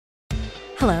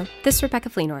Hello, this is Rebecca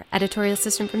Fleenor, editorial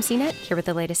assistant from CNET, here with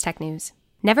the latest tech news.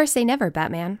 Never say never,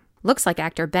 Batman. Looks like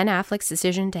actor Ben Affleck's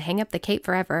decision to hang up the cape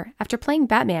forever after playing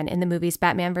Batman in the movies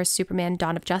Batman vs. Superman: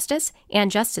 Dawn of Justice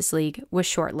and Justice League was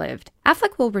short-lived.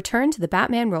 Affleck will return to the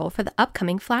Batman role for the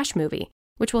upcoming Flash movie,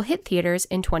 which will hit theaters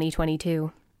in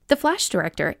 2022. The Flash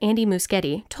director, Andy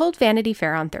Muschietti, told Vanity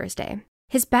Fair on Thursday,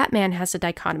 his Batman has a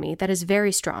dichotomy that is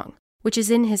very strong, which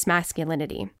is in his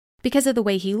masculinity, because of the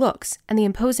way he looks and the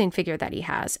imposing figure that he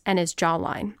has and his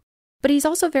jawline. But he's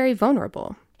also very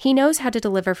vulnerable. He knows how to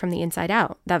deliver from the inside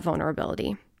out, that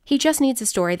vulnerability. He just needs a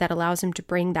story that allows him to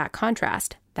bring that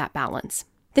contrast, that balance.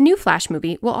 The new Flash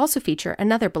movie will also feature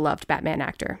another beloved Batman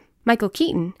actor. Michael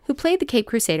Keaton, who played the Cape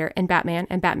Crusader in Batman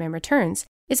and Batman Returns,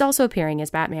 is also appearing as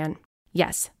Batman.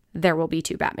 Yes, there will be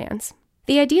two Batmans.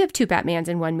 The idea of two Batmans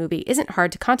in one movie isn't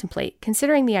hard to contemplate,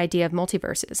 considering the idea of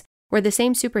multiverses, where the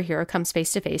same superhero comes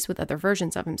face-to-face with other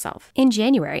versions of himself. In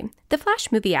January, the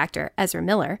Flash movie actor Ezra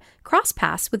Miller crossed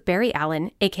paths with Barry Allen,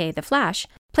 aka The Flash,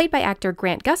 played by actor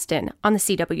Grant Gustin on the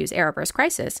CW's Arrowverse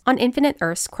Crisis on Infinite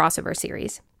Earths crossover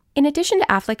series. In addition to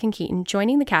Affleck and Keaton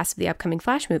joining the cast of the upcoming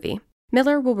Flash movie,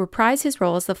 Miller will reprise his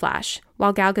role as The Flash,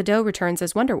 while Gal Gadot returns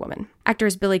as Wonder Woman.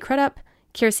 Actors Billy Crudup,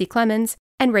 Kiersey Clemens,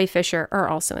 and Ray Fisher are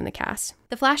also in the cast.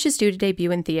 The Flash is due to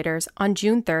debut in theaters on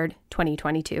June 3rd,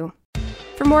 2022.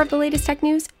 For more of the latest tech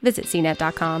news, visit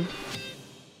cnet.com.